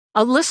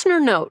A listener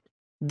note,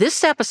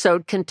 this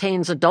episode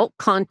contains adult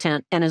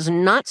content and is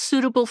not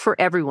suitable for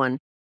everyone.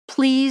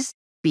 Please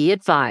be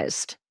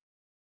advised.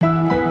 In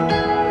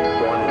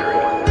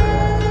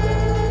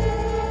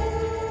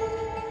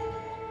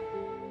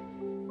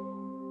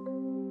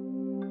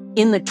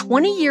the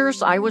 20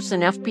 years I was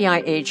an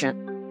FBI agent,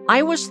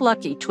 I was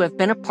lucky to have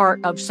been a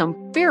part of some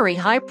very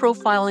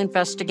high-profile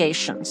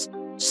investigations,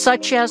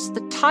 such as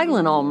the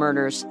Tylenol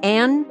murders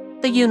and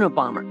the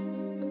Unabomber.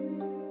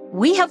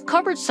 We have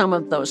covered some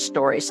of those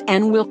stories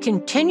and will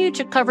continue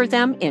to cover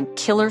them in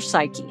Killer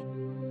Psyche.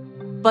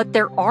 But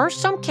there are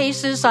some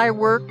cases I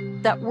worked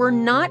that were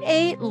not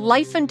a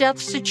life-and-death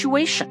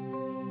situation.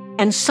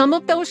 And some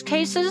of those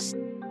cases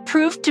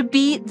proved to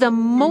be the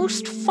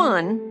most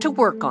fun to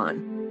work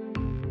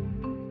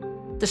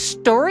on. The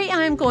story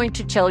I'm going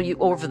to tell you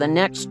over the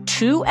next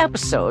 2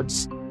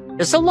 episodes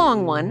is a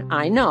long one,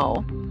 I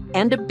know,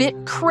 and a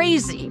bit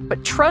crazy,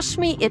 but trust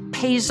me, it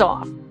pays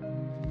off.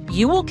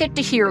 You will get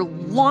to hear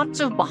lots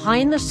of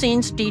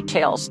behind-the-scenes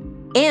details,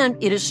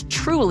 and it is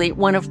truly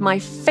one of my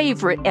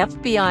favorite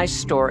FBI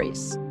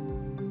stories.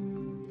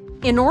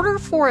 In order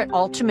for it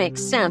all to make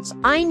sense,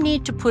 I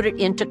need to put it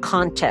into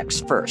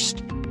context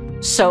first.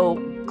 So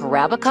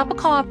grab a cup of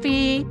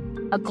coffee,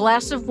 a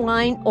glass of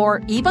wine,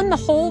 or even the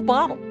whole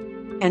bottle,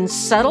 and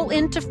settle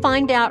in to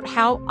find out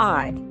how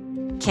I,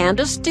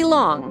 Candice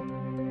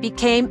DeLong,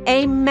 became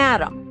a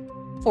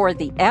madam for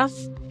the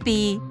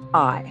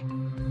FBI.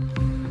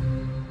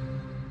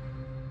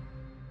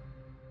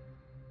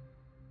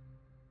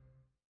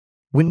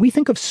 When we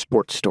think of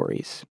sports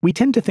stories, we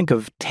tend to think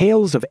of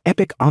tales of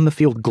epic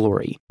on-the-field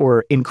glory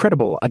or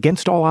incredible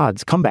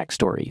against-all-odds comeback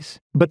stories.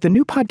 But the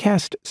new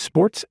podcast,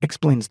 Sports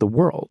Explains the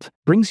World,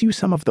 brings you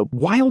some of the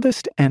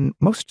wildest and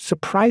most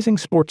surprising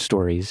sports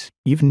stories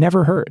you've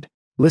never heard.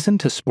 Listen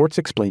to Sports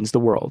Explains the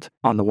World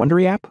on the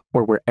Wondery app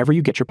or wherever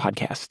you get your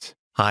podcasts.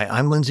 Hi,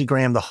 I'm Lindsey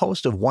Graham, the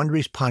host of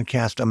Wondery's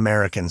podcast,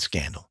 American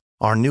Scandal.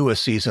 Our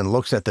newest season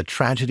looks at the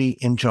tragedy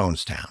in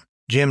Jonestown.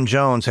 Jim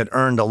Jones had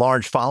earned a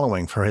large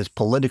following for his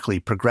politically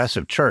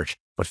progressive church,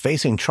 but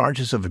facing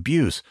charges of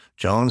abuse,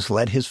 Jones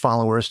led his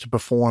followers to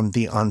perform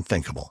the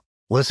unthinkable.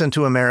 Listen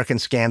to American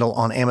Scandal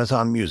on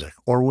Amazon Music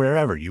or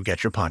wherever you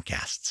get your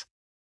podcasts.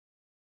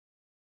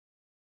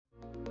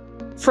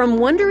 From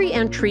Wondery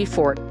and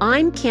Treefort,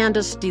 I'm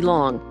Candice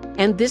DeLong,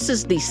 and this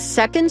is the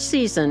 2nd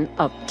season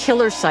of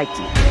Killer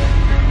Psyche.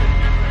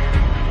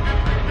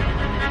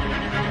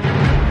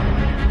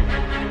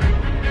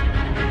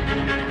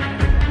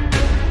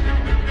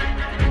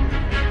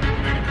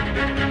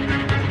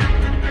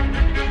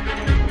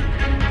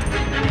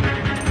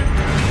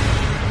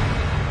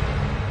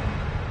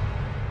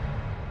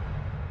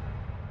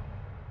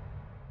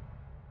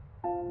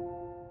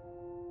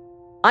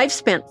 I've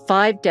spent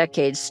 5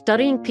 decades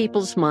studying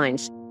people's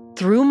minds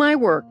through my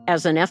work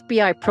as an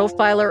FBI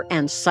profiler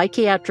and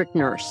psychiatric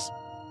nurse.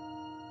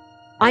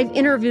 I've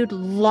interviewed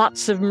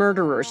lots of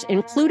murderers,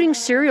 including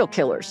serial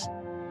killers.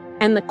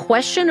 And the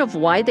question of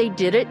why they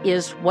did it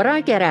is what I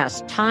get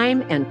asked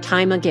time and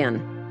time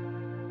again.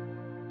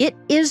 It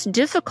is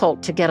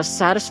difficult to get a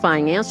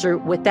satisfying answer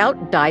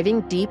without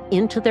diving deep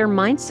into their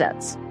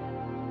mindsets.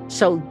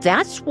 So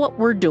that's what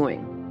we're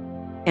doing.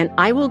 And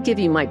I will give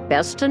you my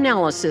best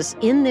analysis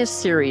in this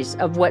series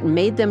of what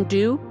made them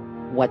do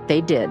what they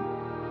did.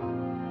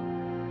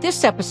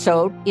 This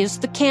episode is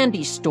The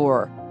Candy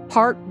Store,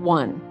 Part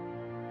 1.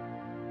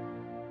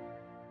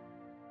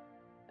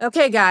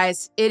 Okay,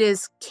 guys, it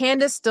is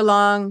Candice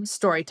DeLong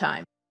story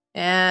time.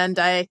 And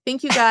I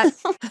think you got...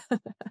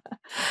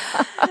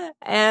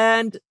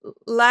 And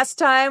last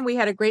time we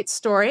had a great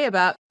story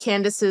about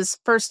Candice's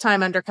first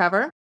time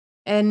undercover.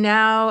 And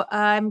now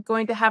I'm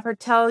going to have her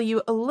tell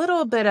you a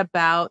little bit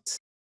about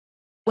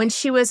when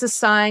she was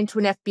assigned to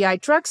an FBI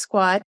drug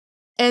squad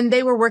and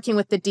they were working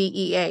with the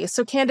DEA.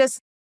 So Candice,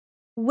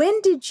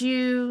 when did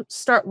you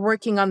start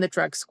working on the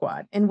drug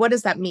squad and what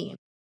does that mean?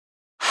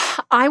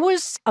 I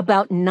was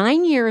about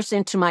 9 years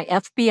into my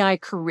FBI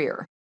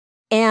career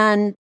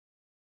and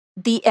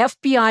the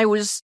FBI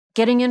was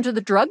getting into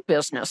the drug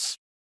business.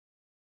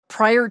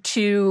 Prior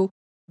to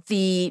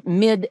the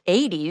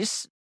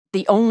mid-'80s,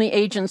 the only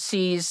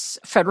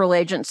federal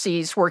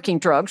agencies working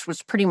drugs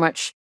was pretty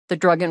much the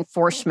Drug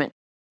Enforcement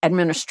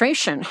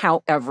Administration.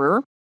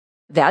 However,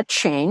 that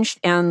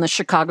changed, and the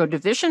Chicago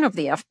division of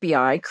the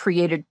FBI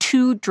created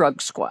 2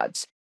 drug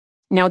squads.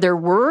 Now, there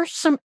were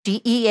some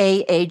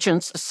DEA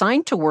agents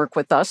assigned to work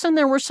with us, and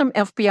there were some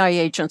FBI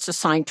agents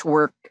assigned to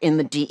work in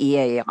the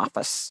DEA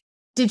office.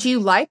 Did you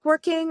like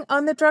working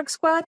on the drug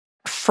squad?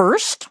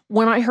 First,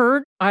 when I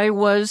heard I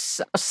was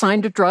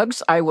assigned to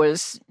drugs, I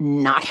was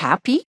not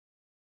happy.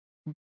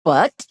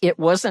 But it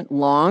wasn't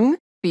long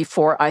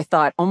before I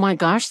thought, oh my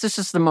gosh, this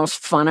is the most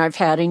fun I've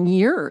had in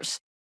years.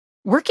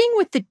 Working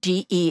with the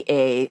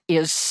DEA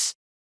it's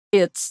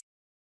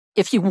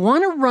if you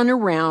want to run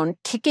around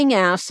kicking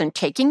ass and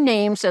taking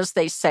names, as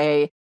they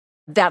say,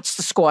 that's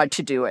the squad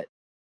to do it.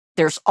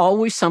 There's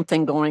always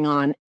something going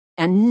on,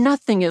 and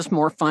nothing is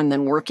more fun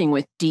than working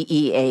with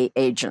DEA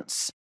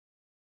agents.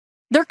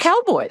 They're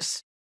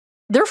cowboys.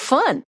 They're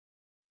fun.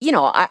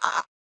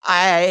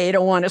 I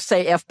don't want to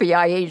say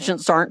FBI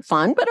agents aren't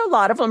fun, but a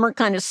lot of them are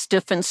kind of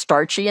stiff and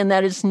starchy, and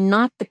that is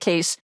not the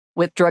case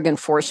with Drug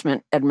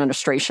Enforcement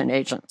Administration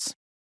agents.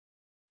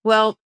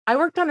 Well, I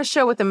worked on a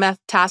show with the meth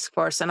task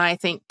force, and I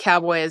think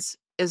cowboy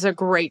is a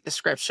great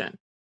description.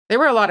 They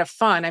were a lot of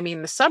fun. I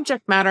mean, the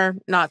subject matter,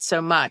 not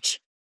so much.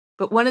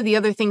 But one of the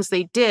other things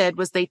they did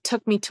was they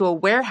took me to a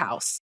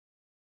warehouse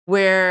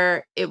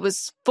where it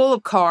was full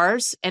of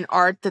cars and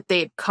art that they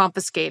had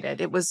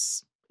confiscated. It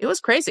was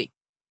crazy.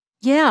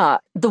 Yeah,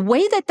 the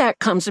way that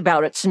comes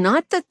about, it's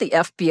not that the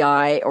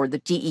FBI or the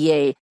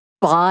DEA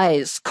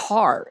buys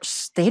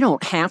cars. They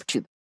don't have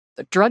to.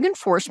 The Drug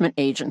Enforcement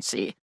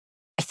Agency,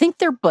 I think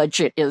their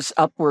budget is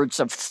upwards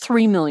of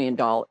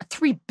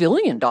 $3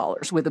 billion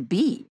with a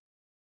B.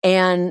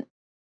 And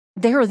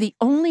they're the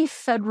only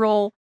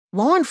federal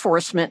law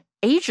enforcement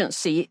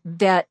agency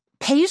that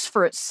pays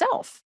for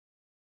itself.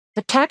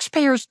 The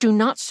taxpayers do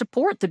not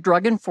support the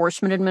Drug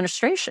Enforcement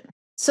Administration.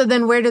 So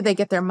then where do they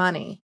get their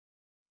money?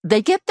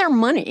 They get their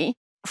money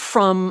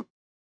from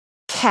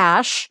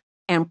cash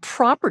and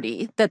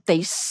property that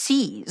they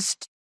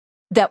seized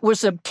that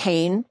was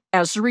obtained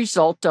as a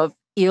result of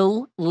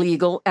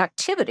illegal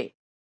activity.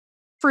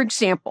 For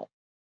example,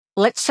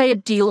 let's say a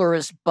dealer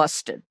is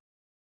busted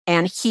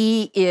and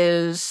he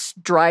is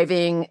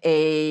driving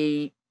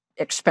a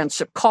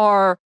expensive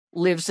car,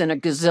 lives in a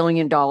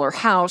gazillion-dollar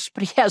house,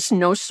 but he has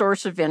no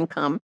source of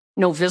income,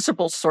 no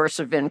visible source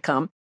of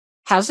income,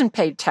 hasn't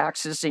paid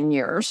taxes in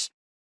years,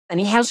 and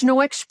he has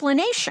no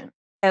explanation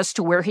as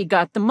to where he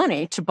got the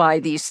money to buy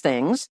these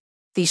things,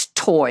 these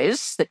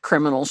toys that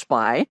criminals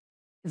buy.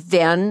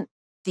 Then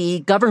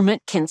the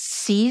government can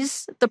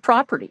seize the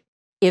property.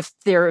 If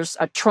there's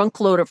a trunk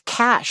load of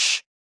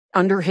cash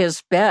under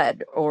his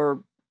bed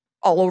or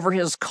all over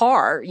his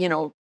car,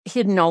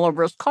 hidden all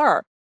over his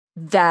car,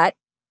 that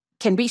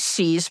can be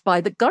seized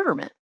by the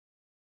government.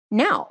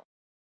 Now,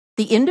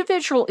 the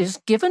individual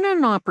is given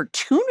an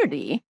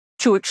opportunity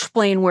to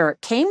explain where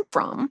it came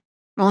from.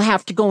 He'll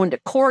have to go into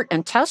court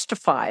and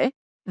testify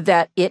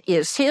that it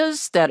is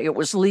his, that it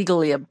was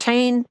legally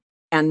obtained,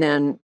 and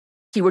then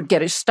he would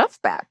get his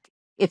stuff back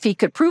if he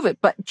could prove it.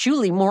 But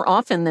Julie, more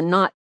often than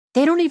not,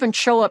 they don't even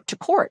show up to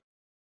court,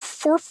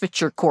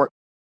 forfeiture court.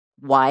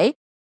 Why?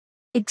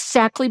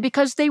 Exactly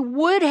because they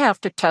would have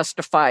to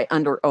testify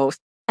under oath,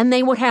 and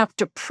they would have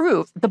to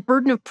prove, the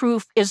burden of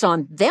proof is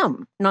on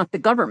them, not the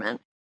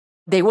government.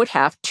 They would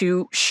have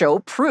to show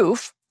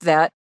proof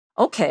that,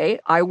 okay,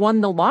 I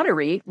won the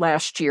lottery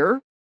last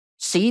year.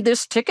 See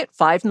this ticket,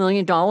 $5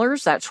 million.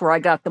 That's where I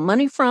got the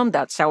money from.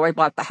 That's how I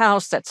bought the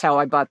house. That's how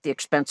I bought the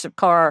expensive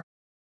car.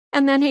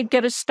 And then he'd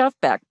get his stuff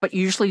back. But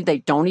usually they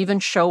don't even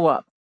show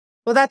up.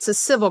 Well, that's a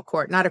civil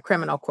court, not a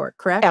criminal court,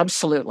 correct?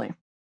 Absolutely.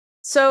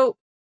 So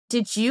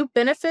did you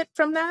benefit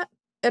from that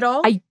at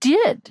all? I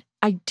did.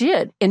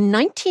 In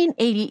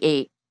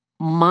 1988,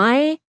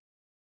 my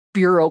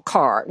bureau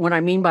car, what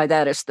I mean by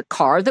that is the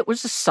car that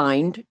was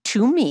assigned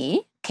to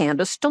me,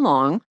 Candice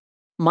DeLong,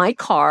 my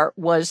car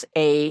was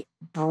a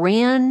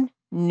brand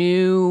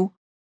new,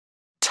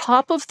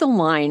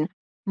 top-of-the-line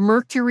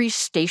Mercury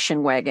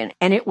station wagon,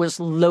 and it was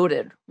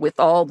loaded with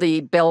all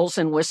the bells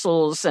and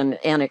whistles and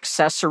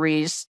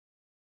accessories.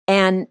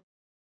 And,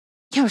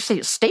 say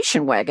a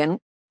station wagon,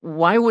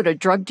 why would a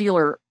drug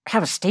dealer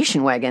have a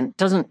station wagon?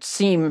 Doesn't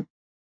seem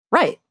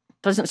right.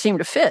 Doesn't seem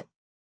to fit.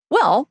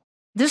 Well,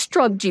 this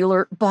drug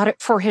dealer bought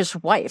it for his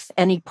wife,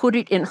 and he put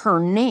it in her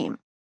name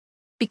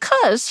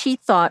because he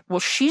thought, well,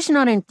 she's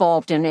not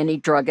involved in any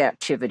drug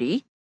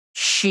activity.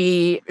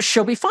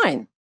 She'll be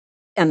fine.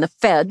 And the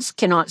feds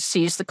cannot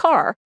seize the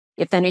car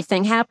if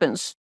anything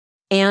happens.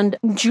 And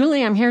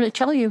Julie, I'm here to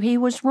tell you he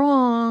was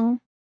wrong.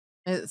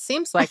 It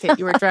seems like it.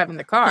 You were driving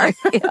the car.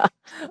 Yeah.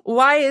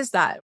 Why is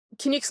that?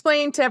 Can you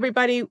explain to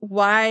everybody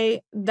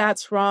why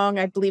that's wrong?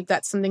 I believe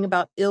that's something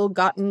about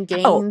ill-gotten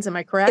gains. Am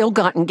I correct?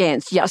 Ill-gotten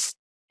gains, yes.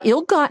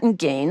 Ill-gotten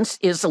gains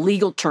is a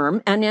legal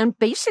term, and then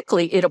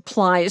basically it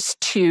applies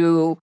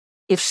to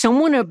if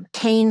someone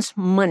obtains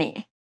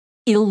money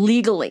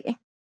illegally,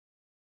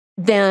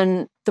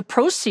 then the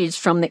proceeds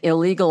from the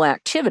illegal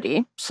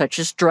activity, such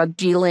as drug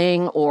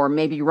dealing or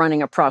maybe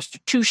running a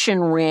prostitution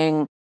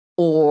ring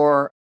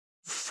or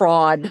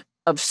fraud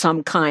of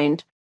some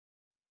kind,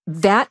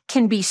 that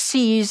can be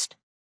seized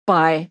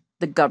by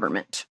the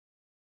government.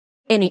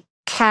 Any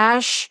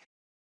cash,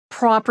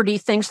 property,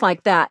 things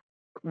like that,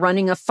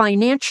 running a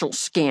financial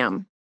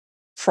scam,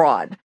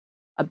 fraud,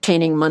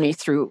 obtaining money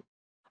through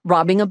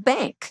robbing a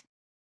bank.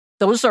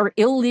 Those are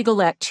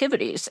illegal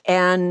activities.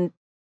 And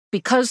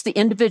because the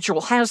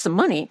individual has the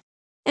money,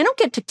 they don't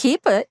get to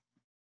keep it.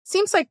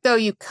 Seems like, though,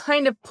 you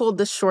kind of pulled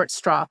the short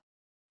straw.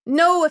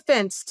 No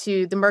offense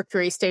to the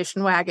Mercury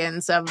station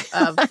wagons of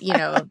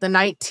the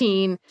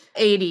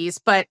 1980s,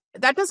 but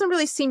that doesn't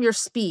really seem your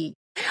speed.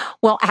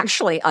 Well,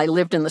 actually, I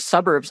lived in the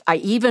suburbs. I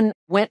even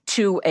went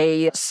to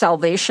a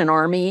Salvation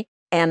Army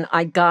and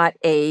I got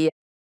a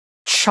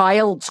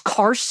child's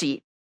car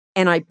seat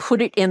and I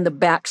put it in the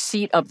back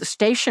seat of the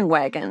station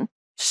wagon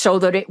so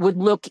that it would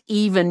look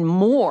even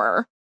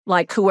more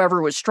like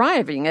whoever was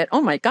driving it,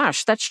 oh my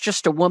gosh, that's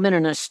just a woman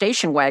in a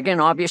station wagon.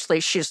 Obviously,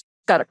 she's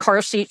got a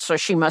car seat, so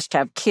she must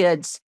have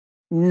kids.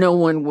 No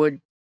one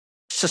would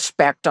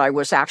suspect I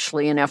was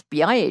actually an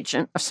FBI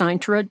agent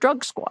assigned to a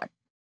drug squad.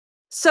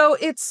 So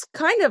it's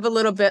kind of a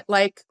little bit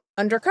like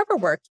undercover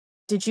work.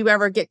 Did you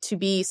ever get to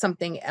be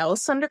something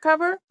else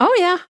undercover? Oh,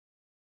 yeah.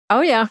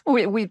 Oh, yeah.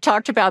 We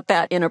talked about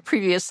that in a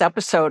previous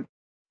episode.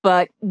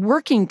 But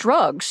working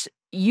drugs,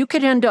 you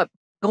could end up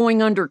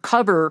going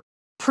undercover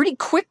pretty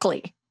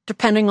quickly,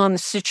 depending on the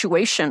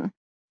situation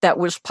that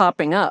was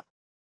popping up.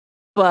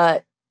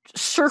 But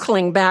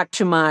circling back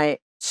to my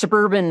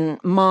suburban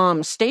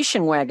mom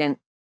station wagon,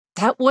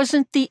 that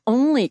wasn't the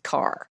only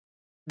car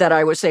that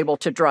I was able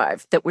to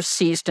drive that was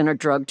seized in a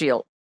drug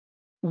deal.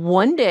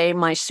 One day,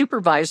 my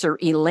supervisor,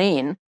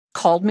 Elaine,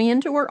 called me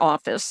into her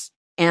office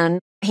and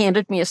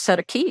handed me a set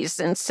of keys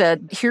and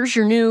said, here's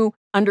your new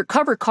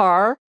undercover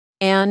car,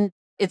 and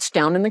it's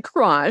down in the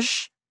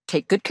garage.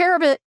 Take good care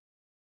of it.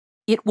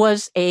 It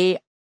was a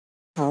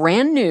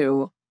brand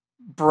new,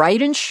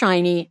 bright and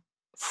shiny,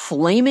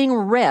 flaming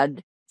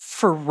red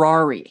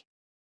Ferrari.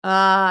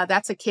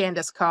 That's a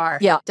Candice car.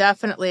 Yeah.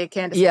 Definitely a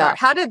Candice car.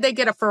 How did they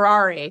get a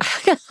Ferrari?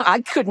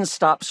 I couldn't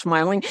stop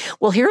smiling.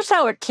 Well, here's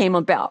how it came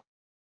about.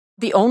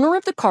 The owner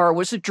of the car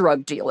was a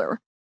drug dealer,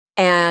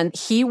 and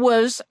he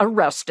was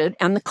arrested,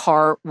 and the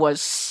car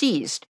was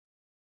seized.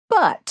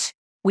 But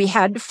we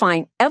had to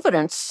find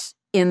evidence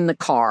in the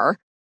car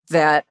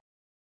that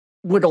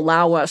would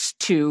allow us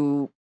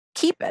to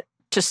keep it,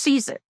 to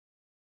seize it.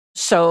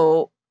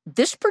 So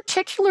this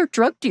particular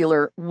drug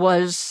dealer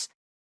was,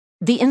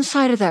 the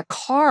inside of that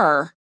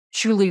car,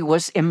 Julie,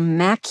 was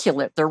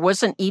immaculate. There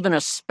wasn't even a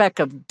speck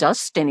of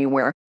dust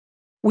anywhere.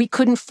 We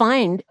couldn't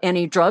find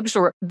any drugs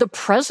or the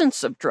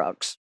presence of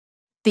drugs.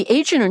 The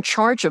agent in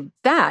charge of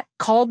that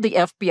called the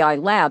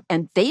FBI lab,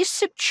 and they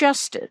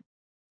suggested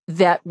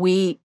that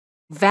we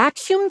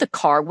vacuum the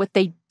car with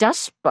a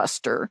dust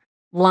buster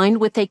lined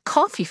with a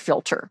coffee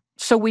filter.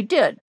 So we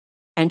did.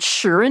 And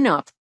sure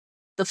enough,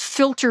 the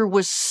filter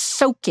was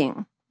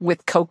soaking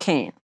with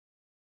cocaine.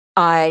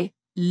 I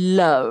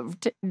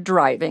loved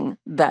driving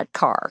that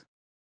car.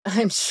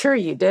 I'm sure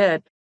you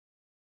did.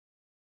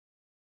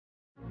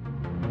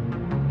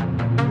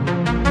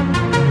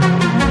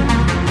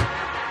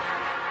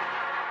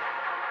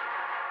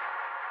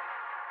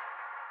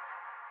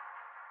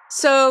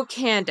 So,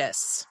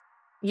 Candice,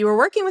 you were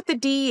working with the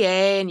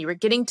DEA and you were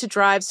getting to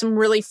drive some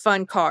really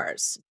fun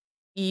cars.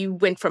 You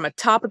went from a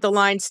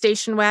top-of-the-line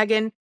station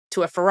wagon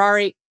to a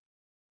Ferrari.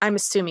 I'm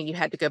assuming you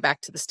had to go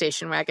back to the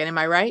station wagon, am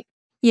I right?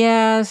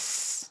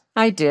 Yes,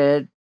 I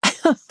did.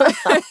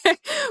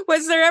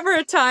 Was there ever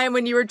a time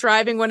when you were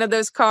driving one of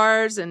those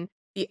cars and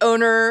the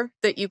owner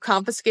that you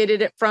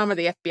confiscated it from, or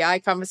the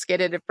FBI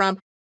confiscated it from,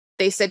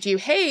 they said to you,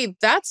 hey,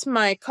 that's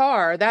my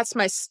car, that's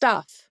my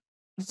stuff?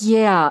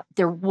 Yeah,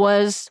 there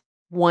was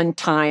one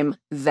time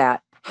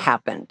that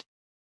happened.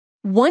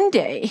 One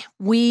day,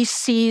 we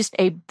seized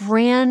a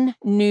brand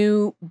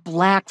new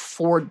black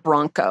Ford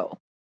Bronco.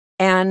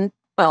 And,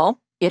 well,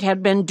 it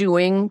had been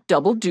doing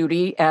double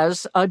duty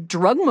as a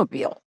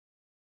drugmobile.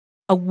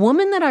 A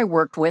woman that I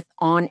worked with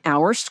on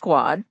our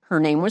squad, her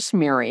name was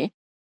Mary,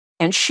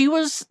 and she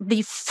was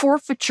the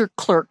forfeiture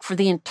clerk for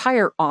the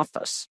entire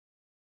office.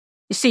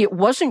 You see, it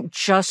wasn't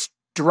just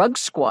drug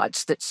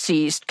squads that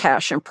seized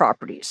cash and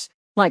properties.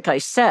 Like I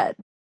said,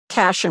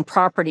 cash and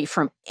property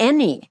from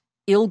any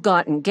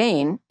ill-gotten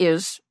gain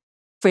is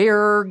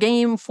fair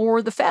game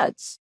for the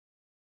feds.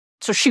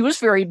 So she was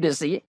very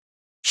busy.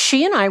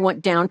 She and I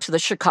went down to the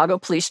Chicago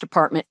Police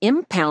Department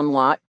impound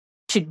lot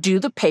to do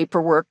the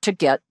paperwork to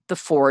get the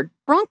Ford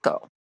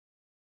Bronco.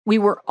 We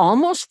were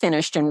almost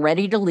finished and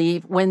ready to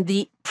leave when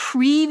the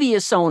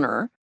previous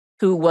owner,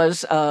 who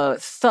was a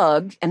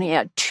thug and he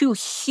had 2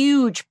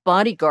 huge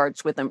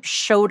bodyguards with him,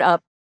 showed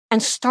up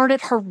and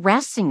started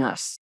harassing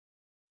us.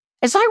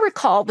 As I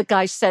recall, the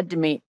guy said to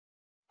me,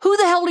 "Who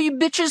the hell do you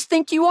bitches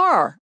think you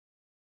are?"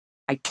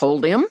 I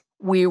told him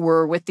we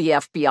were with the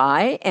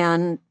FBI,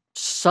 and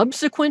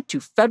subsequent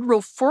to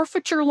federal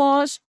forfeiture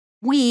laws,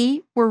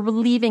 we were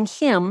relieving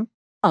him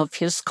of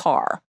his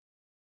car.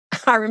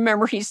 I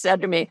remember he said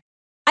to me,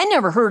 "I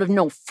never heard of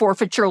no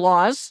forfeiture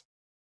laws."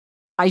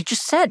 I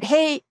just said,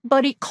 "Hey,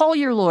 buddy, call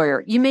your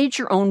lawyer. You made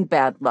your own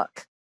bad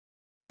luck."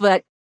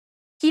 But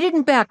he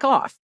didn't back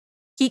off.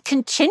 He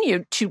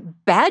continued to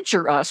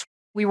badger us.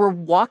 We were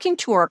walking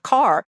to our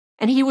car,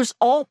 and he was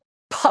all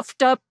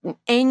puffed up and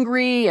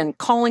angry and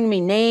calling me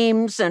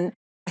names. And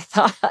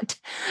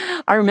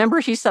I remember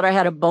he said I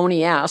had a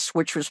bony ass,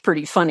 which was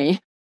pretty funny.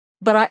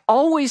 But I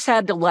always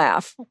had to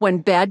laugh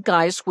when bad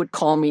guys would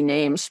call me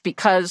names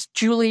because,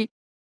 Julie,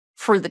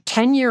 for the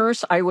 10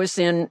 years I was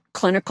in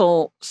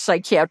clinical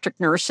psychiatric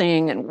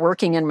nursing and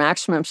working in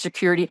maximum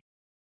security,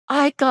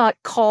 I got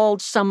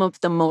called some of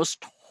the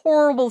most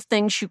horrible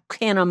things you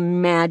can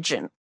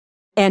imagine.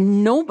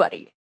 And no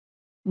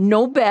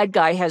bad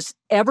guy has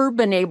ever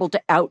been able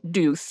to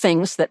outdo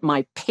things that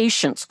my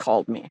patients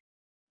called me.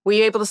 Were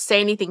you able to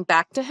say anything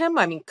back to him?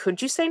 I mean,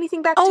 could you say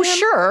anything back to him? Oh,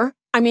 sure.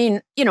 I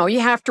mean, you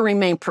have to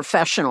remain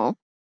professional.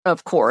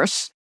 of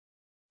course.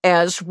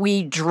 As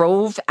we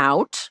drove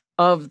out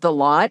of the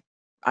lot,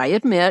 I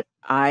admit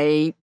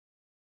I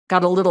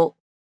got a little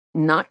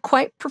not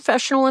quite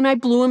professional and I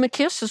blew him a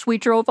kiss as we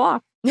drove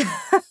off.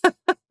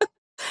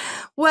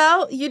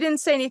 Well, you didn't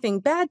say anything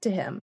bad to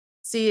him.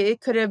 See,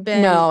 it could have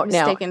been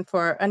mistaken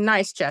for a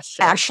nice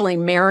gesture. Actually,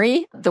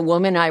 Mary, the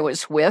woman I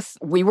was with,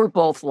 we were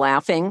both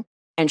laughing,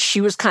 and she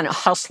was kind of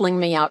hustling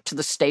me out to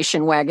the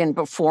station wagon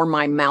before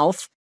my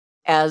mouth.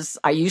 As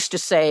I used to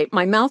say,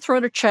 my mouth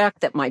wrote a check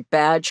that my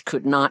badge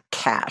could not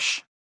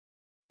cash.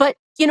 But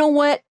you know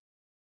what?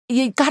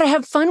 You got to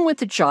have fun with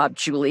the job,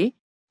 Julie.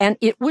 And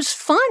it was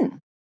fun.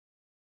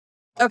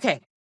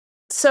 Okay.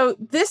 So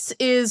this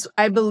is,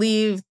 I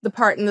believe, the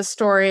part in the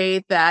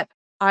story that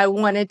I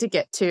wanted to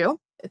get to.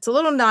 It's a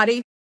little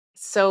naughty.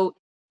 So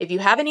if you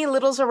have any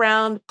littles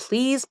around,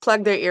 please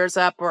plug their ears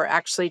up or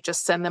actually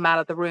just send them out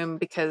of the room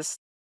because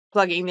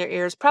plugging their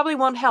ears probably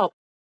won't help.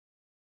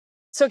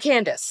 So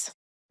Candice,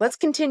 let's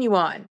continue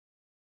on.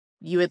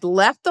 You had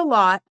left the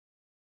lot,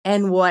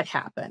 and what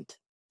happened?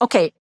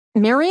 Okay,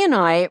 Mary and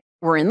I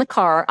were in the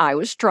car. I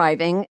was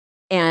driving,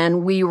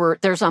 and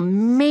there's a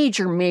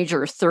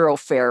major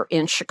thoroughfare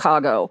in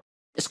Chicago.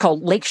 It's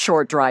called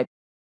Lakeshore Drive.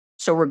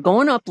 So we're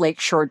going up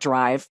Lakeshore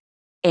Drive,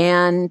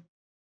 and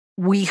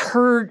we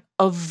heard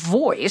a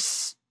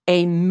voice,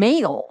 a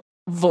male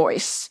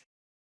voice,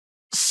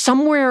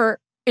 somewhere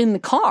in the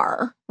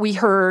car. We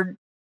heard,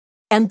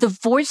 and the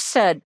voice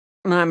said,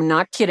 and I'm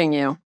not kidding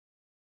you,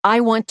 "I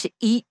want to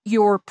eat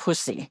your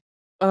pussy."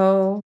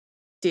 Oh,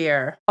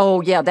 dear.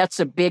 Oh, yeah, that's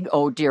a big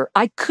oh, dear.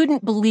 I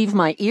couldn't believe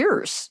my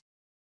ears.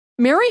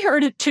 Mary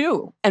heard it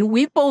too, and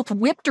we both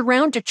whipped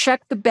around to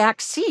check the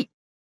back seat.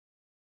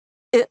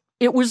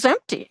 It was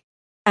empty.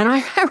 And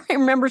I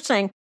remember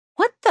saying,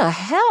 "What the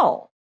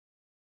hell?"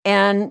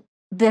 And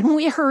then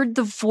we heard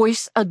the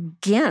voice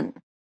again.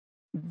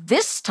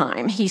 This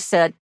time he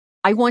said,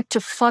 "I want to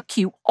fuck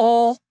you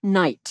all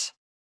night."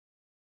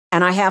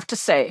 And I have to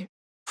say,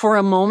 for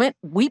a moment,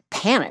 we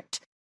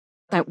panicked.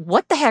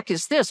 What the heck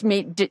is this?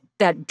 Did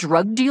that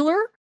drug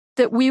dealer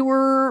that we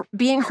were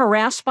being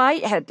harassed by,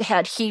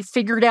 had he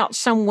figured out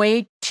some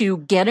way to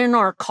get in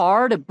our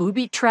car to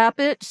booby trap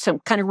it, some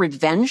kind of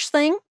revenge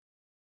thing?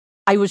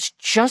 I was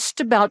just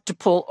about to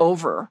pull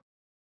over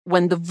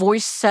when the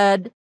voice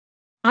said,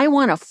 "I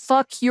want to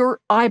fuck your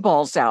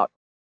eyeballs out."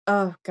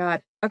 Oh,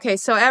 God. Okay,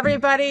 so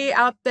everybody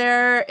out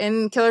there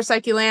in Killer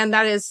Psyche land,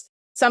 that is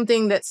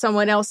something that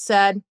someone else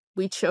said.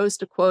 We chose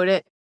to quote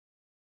it.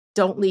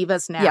 Don't leave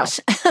us now.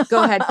 Yes.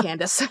 Go ahead,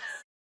 Candice.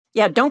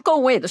 Yeah, don't go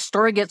away. The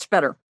story gets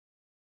better.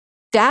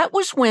 That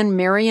was when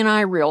Mary and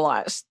I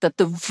realized that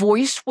the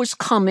voice was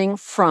coming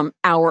from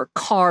our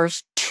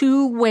car's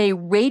two-way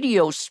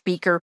radio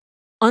speaker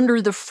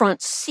under the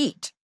front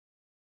seat.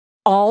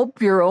 All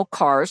bureau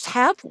cars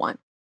have one.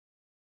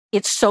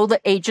 It's so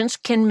that agents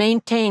can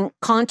maintain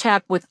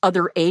contact with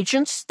other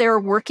agents they're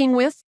working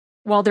with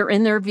while they're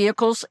in their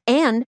vehicles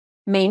and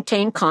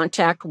maintain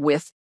contact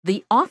with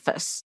the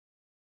office.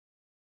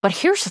 But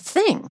here's the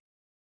thing.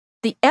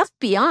 The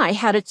FBI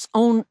had its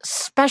own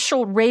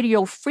special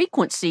radio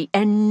frequency,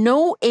 and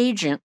no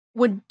agent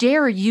would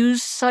dare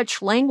use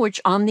such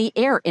language on the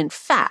air. In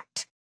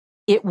fact,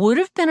 it would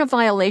have been a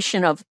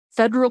violation of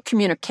Federal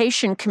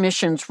Communication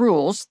Commission's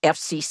rules,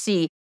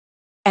 FCC,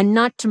 and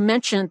not to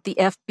mention the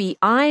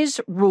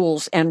FBI's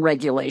rules and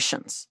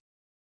regulations.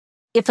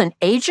 If an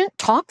agent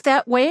talked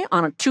that way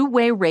on a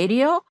two-way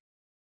radio,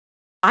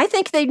 I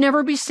think they'd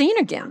never be seen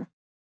again.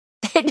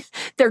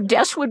 Their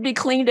desks would be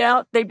cleaned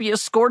out. They'd be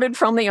escorted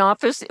from the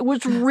office. It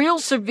was real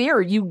severe.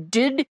 You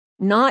did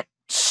not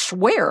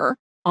swear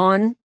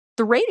on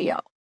the radio.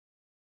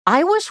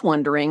 I was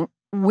wondering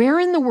where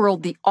in the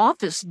world the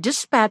office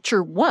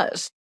dispatcher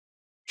was.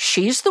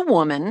 She's the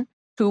woman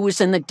who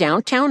was in the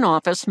downtown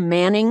office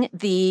manning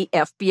the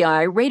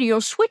FBI radio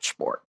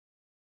switchboard.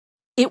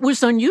 It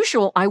was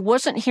unusual. I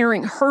wasn't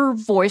hearing her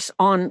voice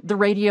on the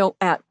radio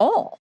at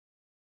all.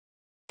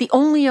 The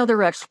only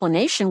other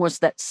explanation was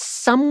that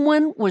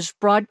someone was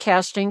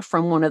broadcasting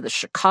from one of the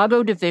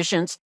Chicago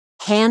division's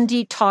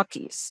handy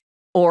talkies,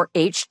 or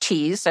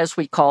HTs as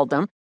we called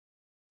them,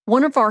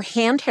 one of our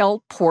handheld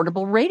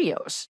portable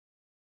radios.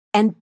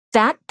 And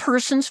that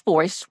person's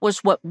voice was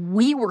what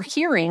we were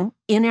hearing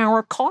in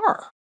our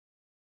car.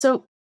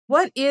 So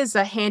what is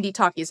a handy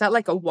talkie? Is that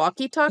like a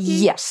walkie-talkie?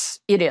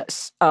 Yes, it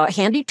is.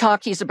 Handy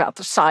talkie is about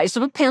the size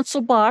of a pencil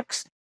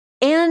box,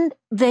 and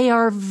they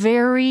are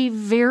very,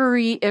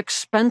 very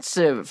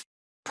expensive.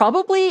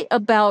 Probably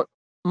about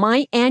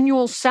my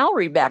annual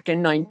salary back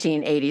in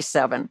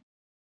 1987.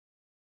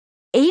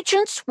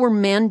 Agents were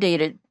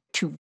mandated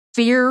to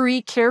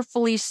very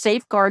carefully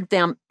safeguard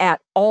them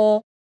at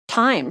all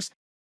times.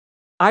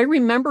 I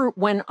remember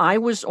when I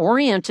was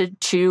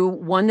oriented to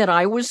one that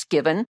I was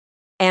given,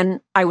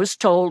 and I was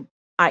told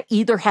I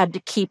either had to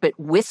keep it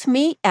with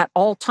me at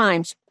all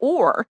times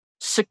or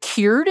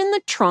secured in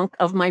the trunk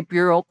of my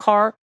bureau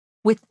car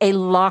with a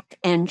lock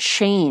and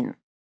chain.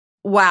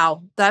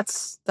 Wow,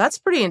 that's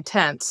pretty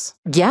intense.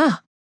 Yeah,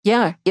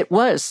 it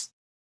was.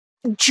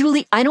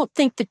 Julie, I don't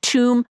think the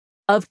tomb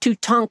of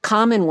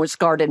Tutankhamun was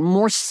guarded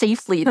more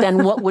safely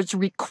than what was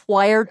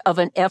required of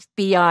an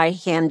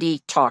FBI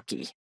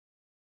handy-talkie.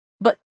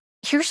 But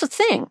here's the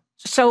thing.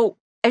 So,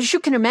 as you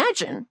can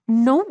imagine,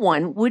 no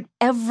one would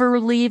ever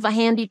leave a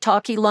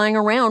handy-talkie lying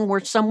around where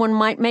someone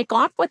might make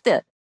off with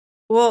it.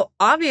 Well,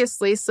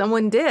 obviously,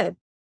 someone did.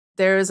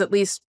 There's at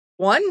least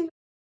one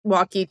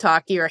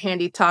walkie-talkie or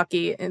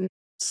handy-talkie in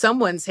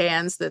someone's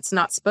hands that's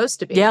not supposed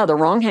to be. Yeah, the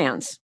wrong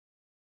hands.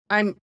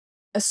 I'm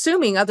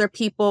assuming other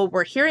people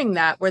were hearing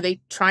that. Were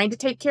they trying to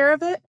take care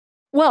of it?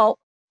 Well,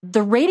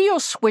 the radio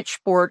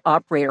switchboard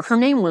operator, her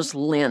name was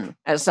Lynn,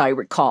 as I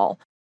recall,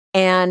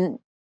 and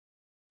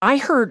I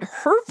heard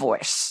her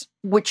voice,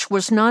 which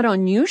was not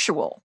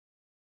unusual.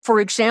 For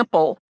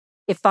example,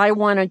 if I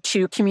wanted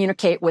to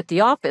communicate with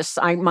the office,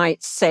 I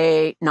might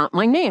say, not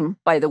my name,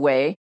 by the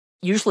way,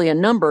 usually a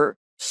number,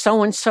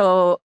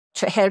 so-and-so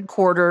to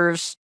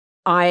headquarters.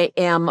 I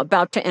am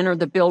about to enter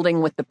the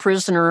building with the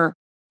prisoner.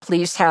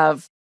 Please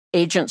have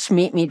agents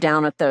meet me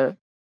down at the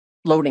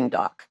loading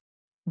dock.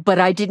 But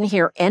I didn't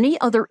hear any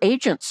other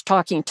agents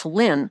talking to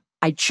Lynn.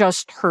 I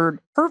just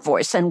heard her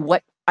voice. And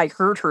what I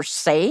heard her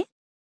say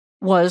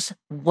was,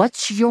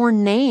 "What's your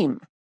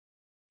name?"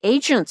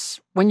 Agents,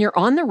 when you're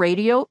on the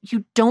radio,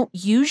 you don't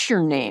use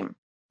your name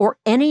or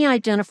any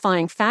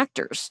identifying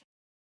factors.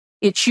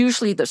 It's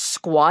usually the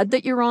squad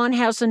that you're on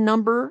has a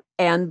number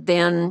and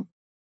then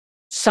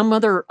some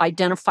other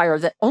identifier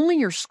that only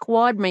your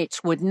squad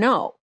mates would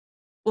know.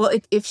 Well,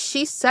 if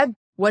she said,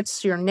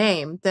 "What's your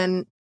name?"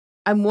 then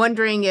I'm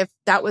wondering if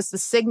that was the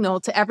signal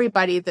to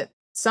everybody that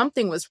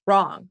something was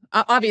wrong.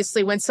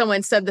 Obviously, when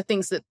someone said the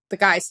things that the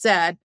guy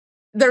said,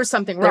 there's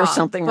something wrong. There's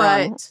something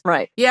wrong,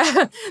 right.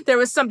 Yeah, there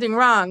was something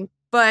wrong.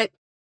 But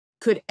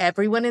could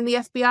everyone in the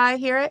FBI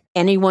hear it?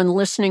 Anyone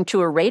listening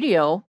to a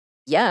radio,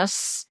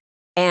 yes.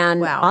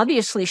 And Wow.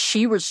 Obviously,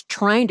 she was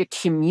trying to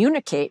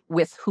communicate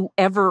with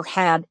whoever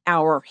had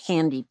our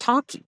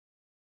handy-talkie.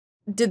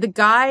 Did the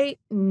guy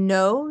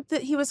know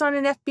that he was on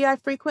an FBI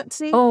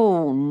frequency?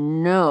 Oh,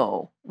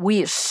 no.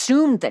 We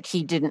assumed that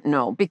he didn't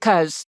know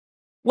because,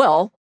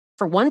 well,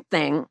 for one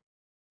thing,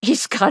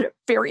 he's got a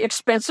very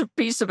expensive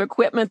piece of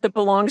equipment that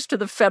belongs to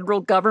the federal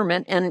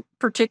government, and in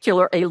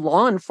particular, a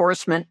law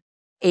enforcement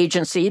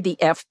agency, the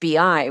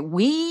FBI.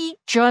 We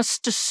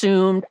just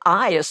assumed,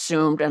 I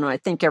assumed, and I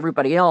think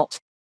everybody else,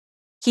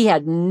 he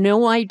had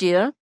no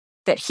idea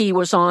that he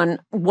was on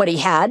what he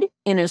had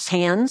in his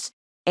hands.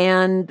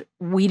 And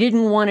we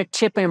didn't want to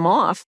tip him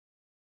off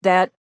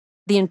that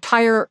the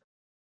entire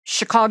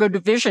Chicago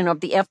division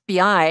of the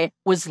FBI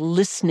was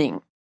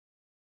listening.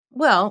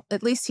 Well,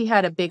 at least he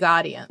had a big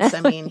audience. I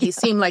mean, he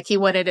seemed like he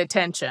wanted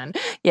attention.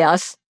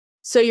 Yes.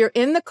 So you're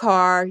in the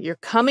car, you're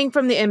coming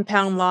from the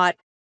impound lot,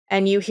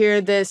 and you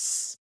hear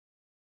this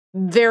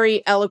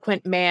very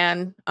eloquent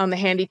man on the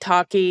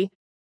handy-talkie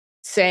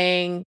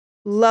saying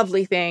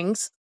lovely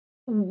things.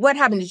 What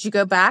happened? Did you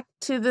go back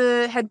to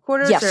the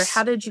headquarters? Yes. Or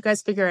how did you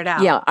guys figure it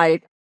out? Yeah,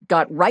 I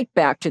got right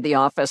back to the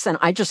office and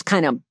I just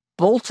kind of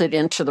bolted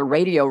into the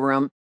radio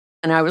room.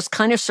 And I was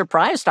kind of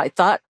surprised. I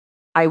thought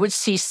I would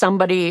see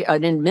somebody,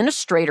 an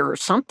administrator or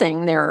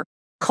something there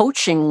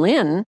coaching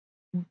Lynn.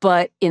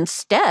 But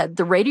instead,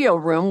 the radio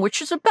room,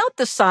 which is about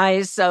the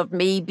size of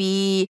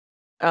maybe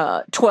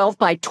 12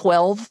 by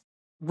 12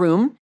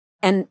 room,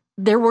 and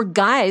there were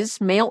guys,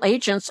 male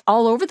agents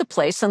all over the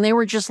place, and they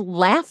were just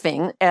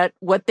laughing at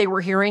what they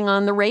were hearing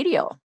on the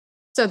radio.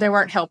 So they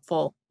weren't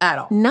helpful at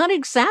all. Not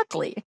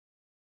exactly.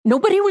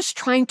 Nobody was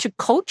trying to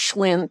coach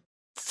Lynn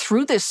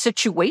through this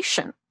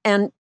situation.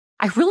 And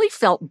I really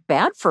felt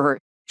bad for her.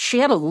 She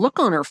had a look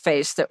on her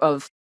face that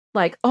of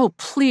like, "Oh,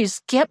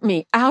 please get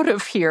me out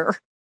of here.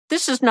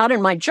 This is not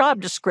in my job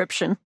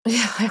description."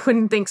 Yeah, I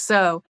wouldn't think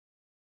so.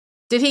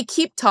 Did he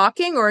keep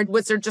talking or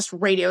was there just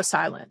radio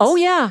silence? Oh,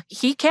 yeah.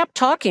 He kept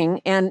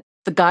talking and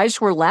the guys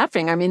were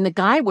laughing. I mean, the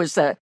guy was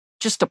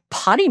just a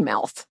potty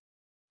mouth.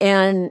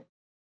 And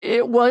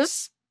it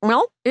was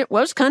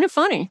kind of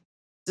funny.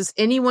 Does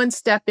anyone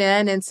step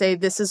in and say,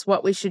 "This is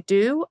what we should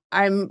do"?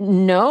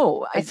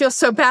 No. I feel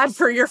so bad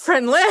for your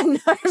friend Lynn.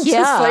 I'm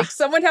Yeah. just like,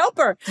 someone help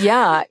her.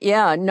 Yeah.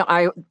 No,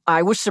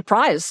 I was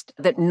surprised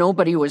that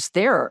nobody was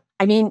there.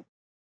 I mean,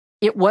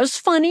 it was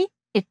funny.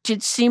 It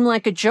did seem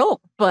like a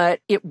joke,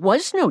 but it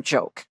was no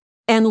joke.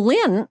 And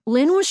Lynn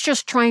was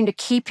just trying to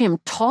keep him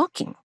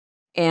talking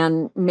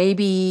and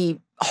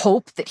maybe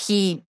hope that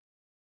he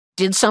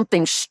did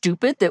something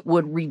stupid that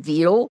would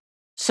reveal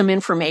some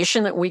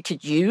information that we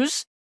could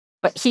use.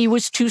 But he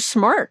was too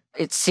smart,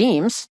 it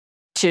seems,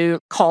 to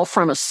call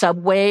from a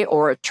subway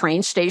or a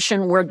train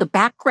station where the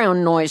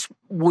background noise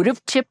would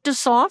have tipped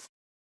us off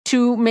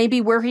to maybe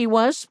where he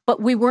was.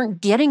 But we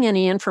weren't getting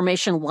any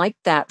information like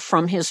that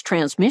from his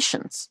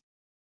transmissions.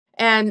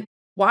 And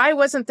why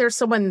wasn't there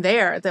someone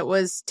there that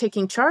was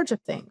taking charge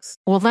of things?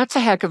 Well, that's a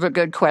heck of a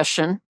good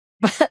question.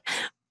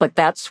 But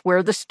that's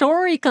where the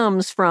story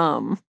comes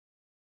from.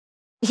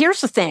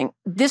 Here's the thing.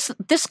 This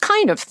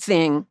kind of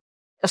thing,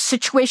 a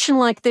situation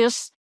like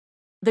this,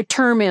 the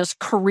term is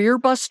career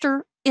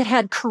buster. It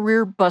had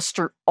career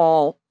buster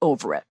all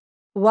over it.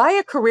 Why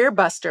a career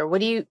buster?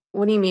 What do you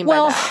mean by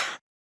that?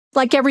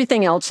 Like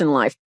everything else in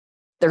life,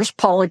 there's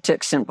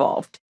politics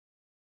involved.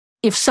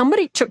 If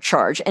somebody took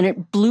charge and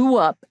it blew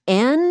up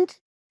and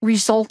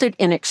resulted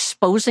in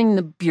exposing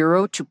the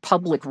Bureau to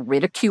public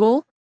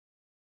ridicule,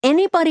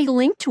 anybody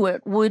linked to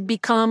it would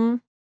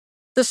become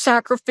the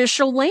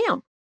sacrificial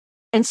lamb.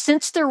 And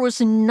since there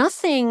was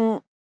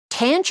nothing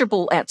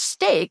tangible at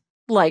stake,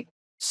 like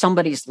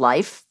somebody's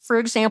life, for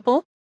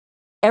example,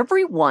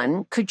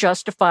 everyone could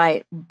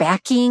justify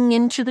backing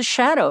into the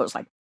shadows.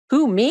 Like,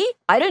 who, me?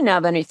 I didn't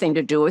have anything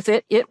to do with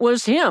it. It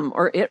was him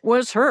or it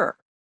was her.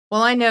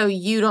 Well, I know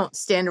you don't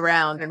stand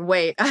around and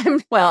wait.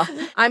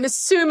 I'm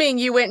assuming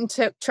you went and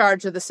took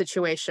charge of the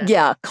situation.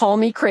 Yeah, call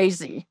me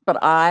crazy,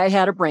 but I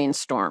had a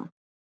brainstorm.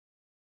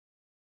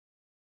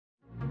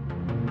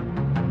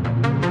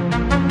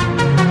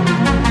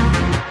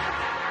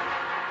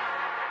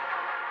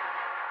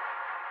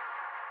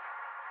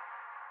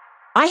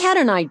 I had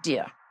an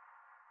idea,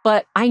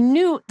 but I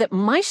knew that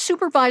my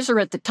supervisor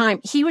at the time,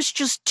 he was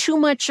just too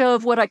much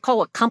of what I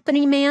call a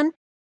company man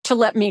to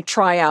let me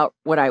try out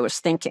what I was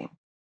thinking.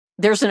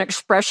 There's an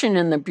expression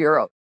in the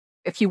Bureau.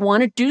 If you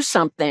want to do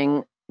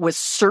something with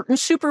certain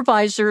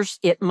supervisors,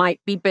 it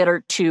might be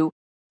better to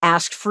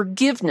ask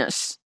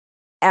forgiveness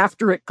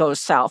after it goes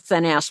south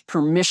than ask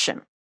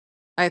permission.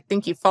 I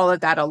think you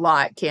followed that a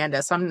lot,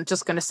 Candice. I'm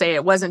just going to say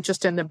it wasn't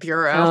just in the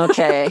Bureau.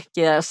 Okay,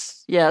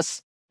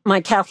 yes. My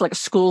Catholic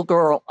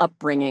schoolgirl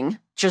upbringing,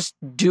 just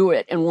do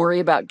it and worry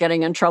about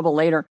getting in trouble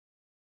later.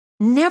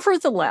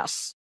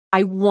 Nevertheless,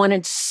 I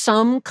wanted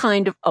some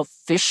kind of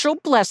official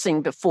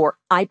blessing before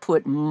I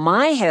put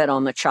my head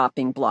on the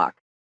chopping block.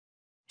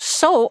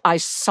 So I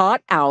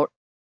sought out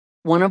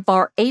one of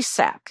our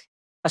ASAC,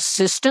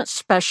 Assistant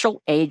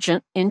Special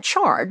Agent in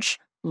Charge,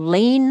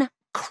 Lane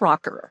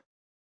Crocker.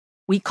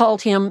 We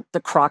called him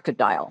the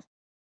Crocodile.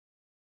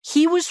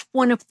 He was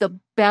one of the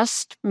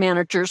best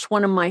managers,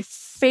 one of my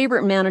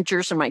favorite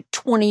managers in my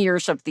 20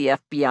 years of the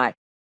FBI.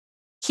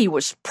 He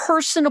was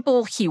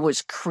personable, he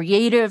was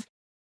creative,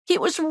 he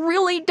was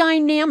really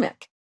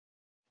dynamic.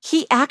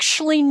 He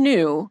actually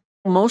knew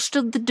most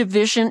of the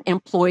division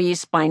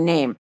employees by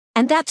name,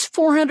 and that's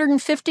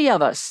 450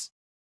 of us.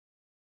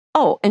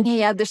 Oh, and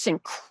he had this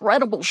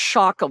incredible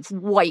shock of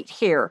white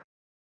hair.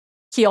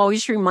 He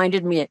always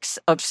reminded me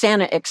of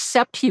Santa,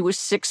 except he was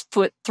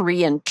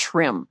 6'3" and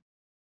trim.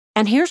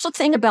 And here's the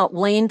thing about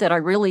Lane that I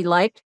really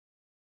liked.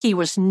 He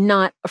was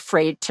not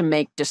afraid to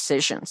make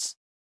decisions.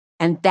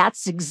 And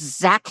that's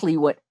exactly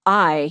what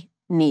I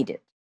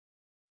needed.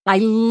 I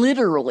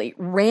literally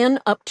ran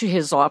up to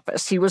his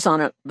office. He was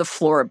on the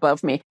floor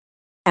above me.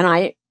 And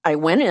I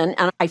went in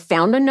and I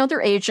found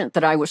another agent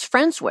that I was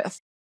friends with.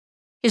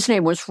 His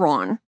name was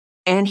Ron,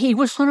 and he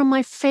was one of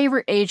my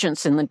favorite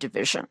agents in the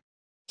division.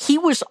 He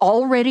was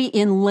already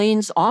in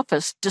Lane's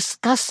office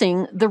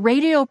discussing the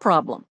radio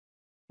problem.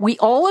 We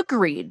all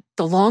agreed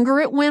the longer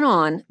it went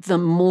on, the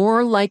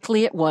more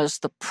likely it was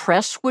the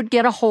press would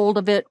get a hold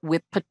of it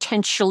with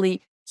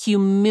potentially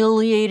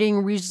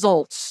humiliating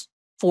results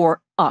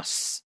for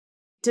us.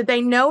 Did they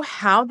know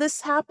how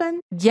this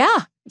happened?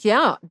 Yeah.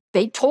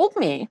 They told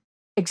me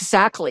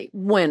exactly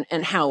when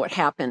and how it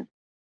happened.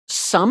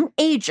 Some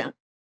agent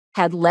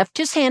had left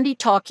his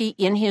handy-talkie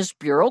in his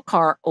bureau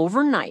car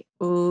overnight.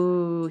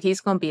 Ooh,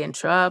 he's going to be in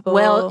trouble.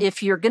 Well,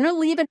 if you're going to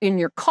leave it in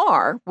your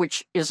car,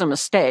 which is a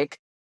mistake,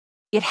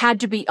 it had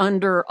to be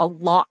under a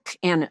lock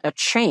and a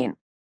chain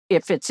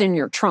if it's in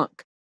your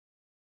trunk.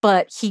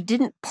 But he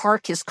didn't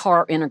park his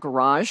car in a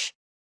garage.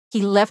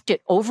 He left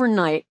it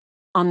overnight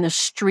on the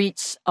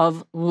streets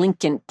of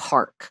Lincoln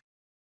Park.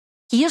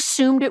 He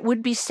assumed it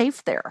would be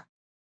safe there.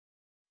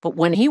 But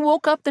when he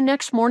woke up the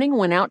next morning,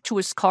 went out to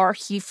his car,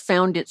 he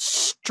found it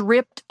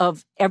stripped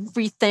of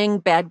everything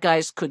bad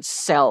guys could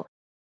sell,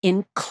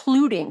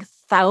 including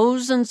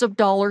thousands of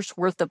dollars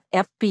worth of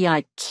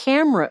FBI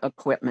camera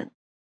equipment.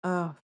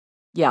 Oh.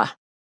 Yeah.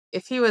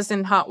 If he was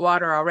in hot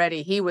water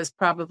already,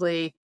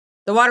 the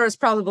water was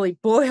probably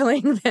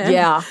boiling then.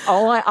 Yeah.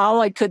 All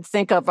I could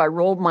think of, I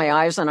rolled my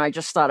eyes and I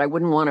just thought I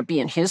wouldn't want to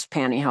be in his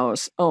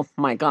pantyhose. Oh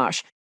my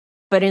gosh.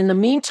 But in the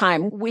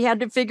meantime, we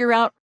had to figure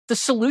out the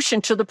solution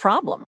to the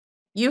problem.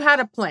 You had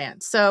a plan.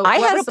 So I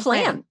had a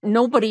plan.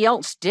 Nobody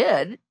else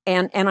did.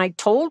 And I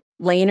told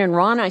Lane and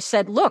Ron, I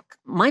said, look,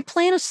 my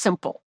plan is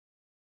simple.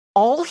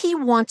 All he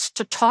wants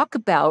to talk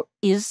about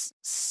is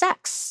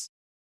sex.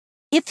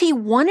 If he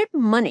wanted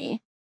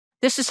money,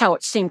 this is how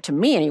it seemed to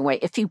me anyway,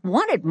 if he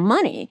wanted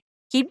money,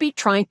 he'd be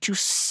trying to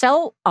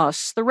sell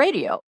us the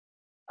radio.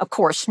 Of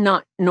course,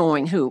 not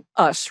knowing who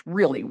us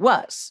really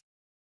was.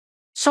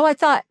 So I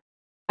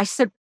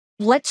said,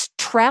 let's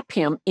trap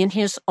him in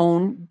his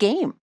own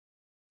game.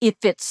 If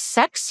it's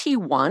sex he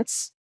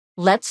wants,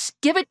 let's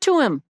give it to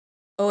him.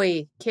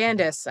 Oy,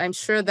 Candice, I'm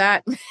sure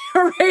that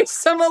raised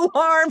some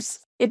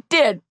alarms. It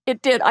did.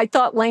 I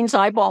thought Lane's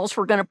eyeballs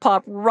were going to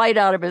pop right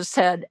out of his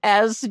head,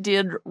 as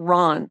did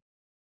Ron.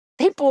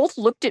 They both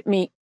looked at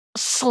me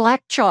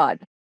slack-jawed.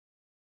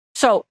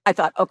 So I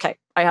thought, okay,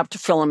 I have to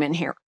fill him in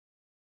here.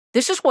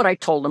 This is what I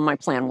told him my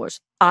plan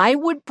was. I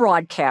would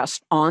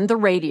broadcast on the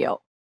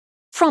radio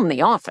from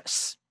the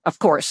office. Of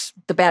course,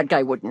 the bad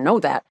guy wouldn't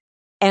know that.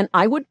 and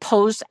I would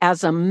pose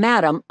as a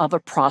madam of a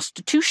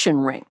prostitution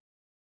ring.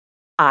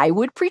 I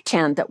would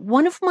pretend that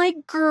one of my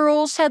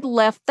girls had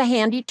left the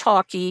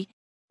handy-talkie,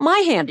 my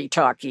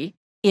handy-talkie,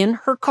 in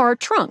her car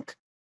trunk,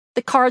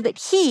 the car that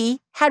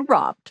he had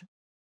robbed.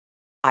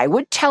 I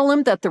would tell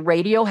him that the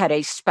radio had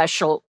a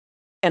special,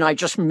 and I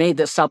just made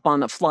this up on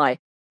the fly,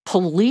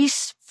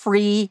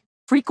 police-free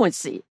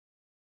frequency.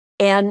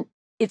 And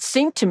it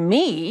seemed to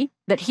me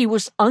that he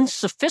was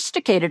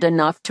unsophisticated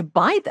enough to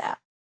buy that.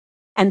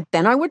 And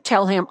then I would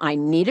tell him I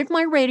needed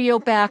my radio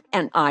back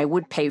and I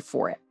would pay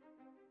for it.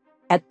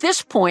 At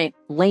this point,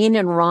 Lane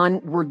and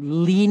Ron were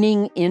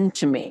leaning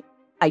into me.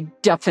 I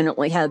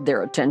definitely had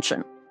their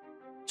attention.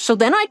 So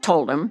then I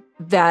told him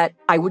that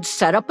I would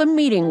set up a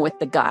meeting with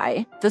the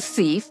guy, the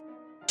thief,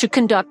 to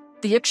conduct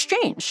the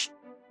exchange.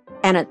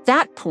 And at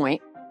that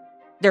point,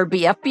 there'd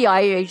be FBI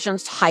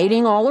agents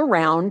hiding all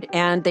around,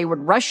 and they would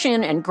rush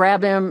in and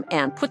grab him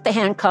and put the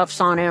handcuffs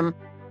on him,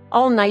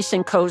 all nice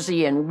and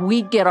cozy, and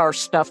we'd get our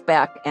stuff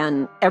back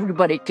and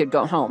everybody could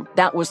go home.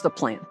 That was the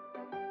plan.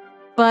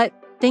 But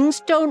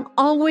things don't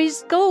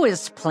always go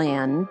as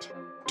planned,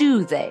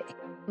 do they?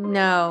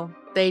 No,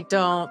 they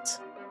don't.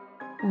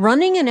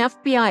 Running an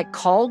FBI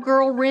call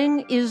girl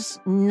ring is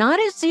not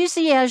as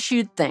easy as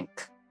you'd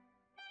think.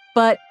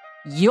 But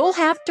you'll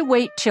have to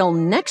wait till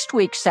next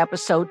week's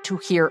episode to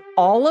hear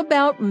all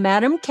about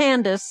Madame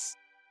Candice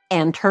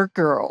and her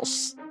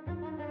girls.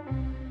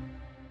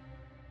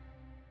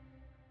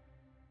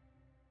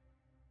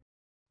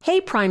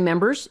 Hey, Prime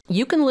members,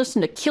 you can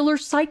listen to Killer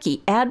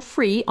Psyche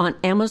ad-free on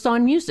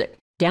Amazon Music.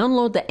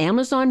 Download the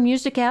Amazon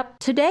Music app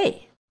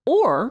today.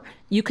 Or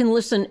you can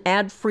listen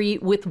ad-free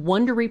with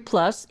Wondery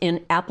Plus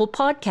in Apple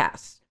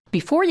Podcasts.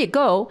 Before you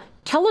go,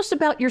 tell us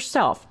about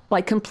yourself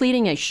by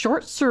completing a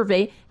short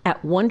survey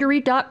at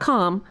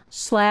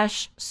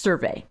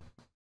Wondery.com/survey.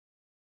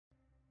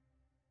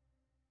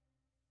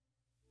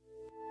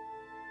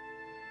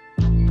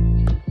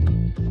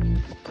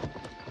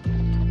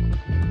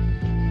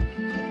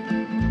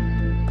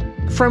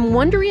 From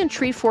Wondery and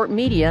Treefort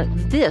Media,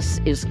 this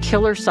is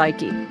Killer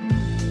Psyche.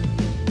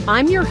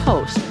 I'm your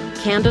host,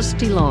 Candice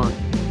DeLong.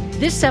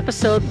 This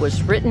episode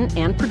was written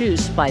and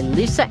produced by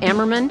Lisa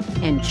Ammerman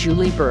and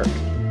Julie Burke.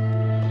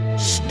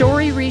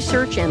 Story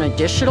research and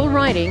additional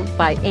writing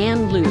by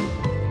Ann Liu.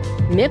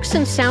 Mix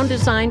and sound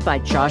design by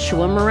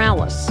Joshua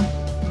Morales.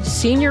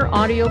 Senior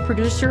audio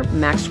producer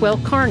Maxwell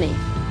Carney.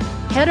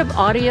 Head of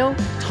audio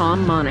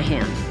Tom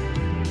Monahan.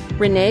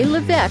 Renee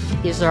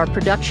Levesque is our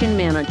production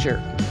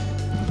manager.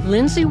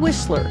 Lindsay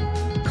Whistler,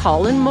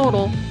 Colin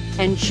Model,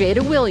 and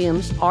Jada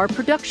Williams are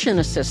production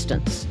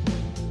assistants.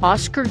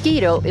 Oscar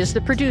Guido is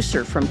the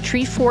producer from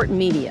Treefort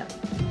Media.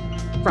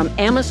 From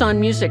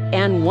Amazon Music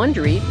and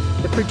Wondery,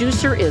 the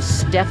producer is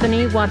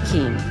Stephanie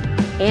Joaquin,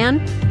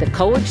 and the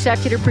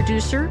co-executive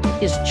producer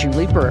is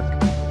Julie Burke.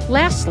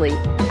 Lastly,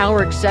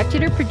 our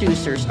executive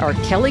producers are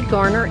Kelly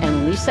Garner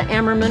and Lisa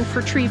Ammerman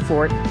for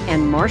Treefort,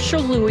 and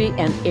Marshall Louie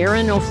and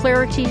Aaron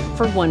O'Flaherty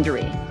for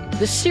Wondery.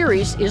 The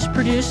series is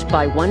produced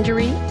by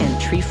Wondery and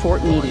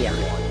Treefort Media.